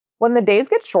When the days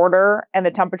get shorter and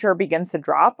the temperature begins to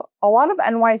drop, a lot of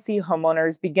NYC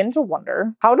homeowners begin to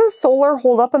wonder, how does solar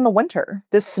hold up in the winter?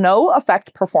 Does snow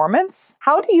affect performance?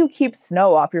 How do you keep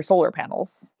snow off your solar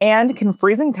panels? And can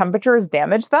freezing temperatures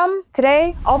damage them?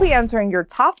 Today, I'll be answering your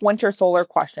top winter solar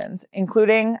questions,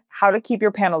 including how to keep your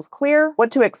panels clear,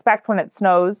 what to expect when it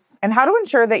snows, and how to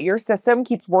ensure that your system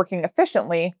keeps working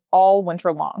efficiently all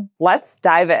winter long. Let's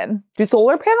dive in. Do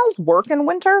solar panels work in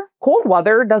winter? Cold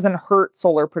weather doesn't hurt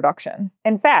solar production.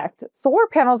 In fact, solar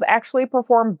panels actually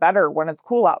perform better when it's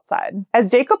cool outside. As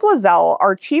Jacob Lazell,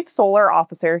 our chief solar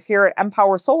officer here at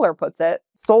Mpower Solar puts it,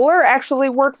 solar actually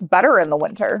works better in the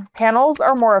winter. Panels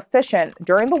are more efficient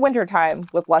during the wintertime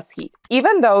with less heat.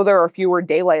 Even though there are fewer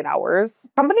daylight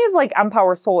hours, companies like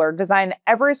Mpower Solar design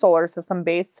every solar system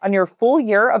based on your full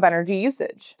year of energy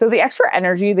usage. So the extra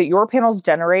energy that your panels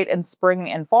generate in spring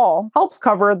and fall helps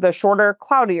cover the shorter,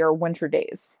 cloudier winter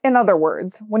days. In other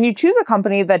words, when you choose a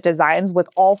company that designs with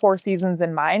all 4 seasons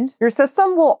in mind, your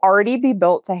system will already be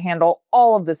built to handle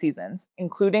all of the seasons,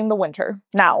 including the winter.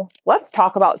 Now, let's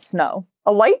talk about snow.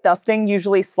 A light dusting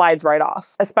usually slides right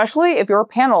off, especially if your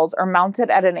panels are mounted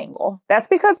at an angle. That's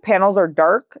because panels are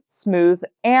dark, smooth,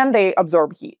 and they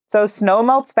absorb heat. So snow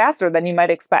melts faster than you might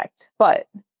expect. But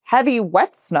heavy,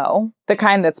 wet snow, the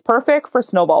kind that's perfect for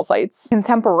snowball fights, can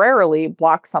temporarily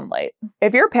block sunlight.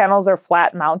 If your panels are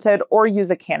flat mounted or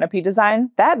use a canopy design,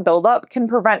 that buildup can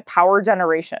prevent power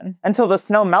generation until the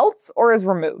snow melts or is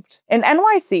removed. In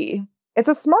NYC, it's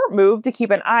a smart move to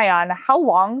keep an eye on how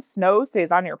long snow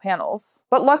stays on your panels.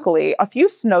 But luckily, a few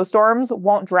snowstorms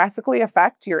won't drastically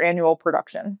affect your annual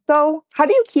production. So, how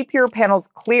do you keep your panels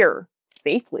clear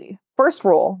safely? First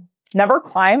rule: never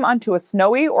climb onto a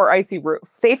snowy or icy roof.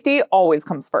 Safety always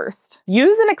comes first.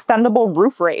 Use an extendable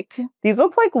roof rake. These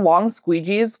look like long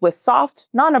squeegees with soft,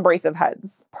 non-abrasive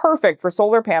heads. Perfect for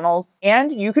solar panels,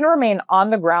 and you can remain on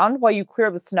the ground while you clear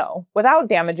the snow without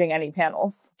damaging any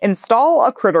panels. Install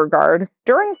a critter guard.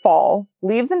 During fall,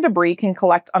 leaves and debris can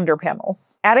collect under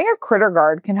panels. Adding a critter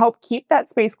guard can help keep that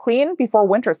space clean before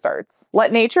winter starts.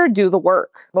 Let nature do the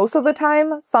work. Most of the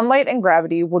time, sunlight and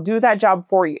gravity will do that job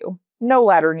for you. No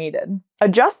ladder needed.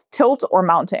 Adjust tilt or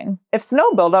mounting. If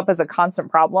snow buildup is a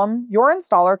constant problem, your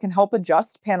installer can help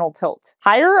adjust panel tilt.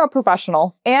 Hire a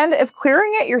professional. And if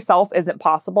clearing it yourself isn't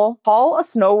possible, call a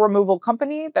snow removal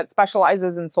company that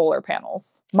specializes in solar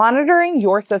panels. Monitoring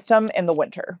your system in the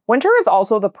winter. Winter is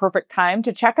also the perfect time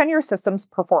to check on your system's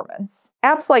performance.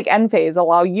 Apps like Enphase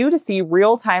allow you to see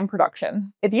real-time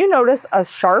production. If you notice a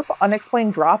sharp,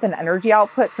 unexplained drop in energy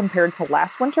output compared to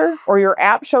last winter, or your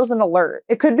app shows an alert,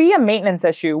 it could be a maintenance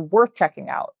issue worth checking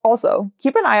out. Also,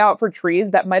 keep an eye out for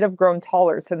trees that might have grown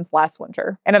taller since last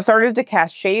winter and have started to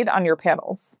cast shade on your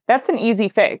panels. That's an easy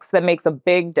fix that makes a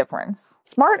big difference.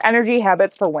 Smart energy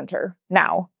habits for winter.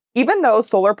 Now, even though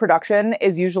solar production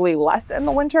is usually less in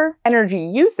the winter, energy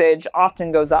usage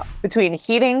often goes up between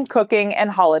heating, cooking,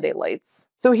 and holiday lights.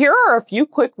 So here are a few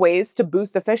quick ways to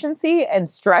boost efficiency and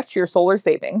stretch your solar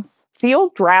savings. Seal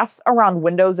drafts around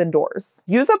windows and doors.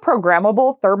 Use a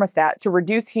programmable thermostat to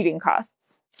reduce heating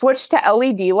costs. Switch to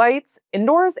LED lights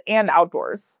indoors and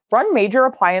outdoors. Run major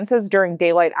appliances during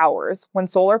daylight hours when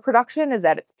solar production is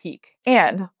at its peak.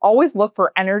 And always look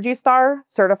for Energy Star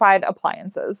certified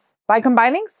appliances. By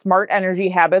combining smart energy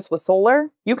habits with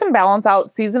solar, you can balance out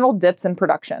seasonal dips in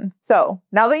production. So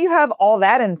now that you have all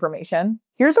that information,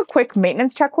 here's a quick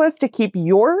maintenance checklist to keep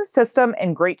your system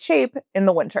in great shape in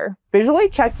the winter. Visually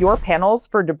check your panels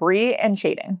for debris and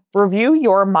shading. Review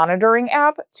your monitoring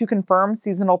app to confirm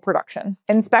seasonal production.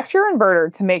 Inspect your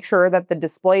inverter to make sure that the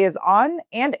display is on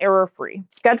and error-free.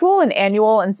 Schedule an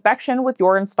annual inspection with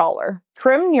your installer.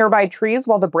 Trim nearby trees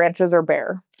while the branches are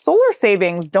bare. Solar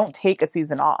savings don't take a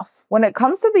season off. When it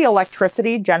comes to the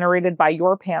electricity generated by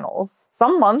your panels,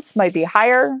 some months might be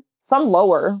higher, some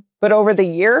lower, but over the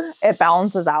year, it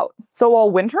balances out. So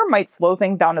while winter might slow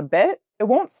things down a bit, it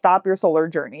won't stop your solar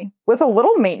journey. With a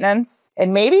little maintenance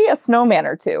and maybe a snowman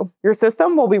or two, your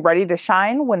system will be ready to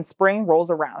shine when spring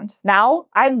rolls around. Now,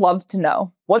 I'd love to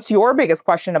know, what's your biggest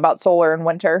question about solar in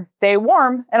winter? Stay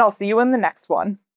warm, and I'll see you in the next one.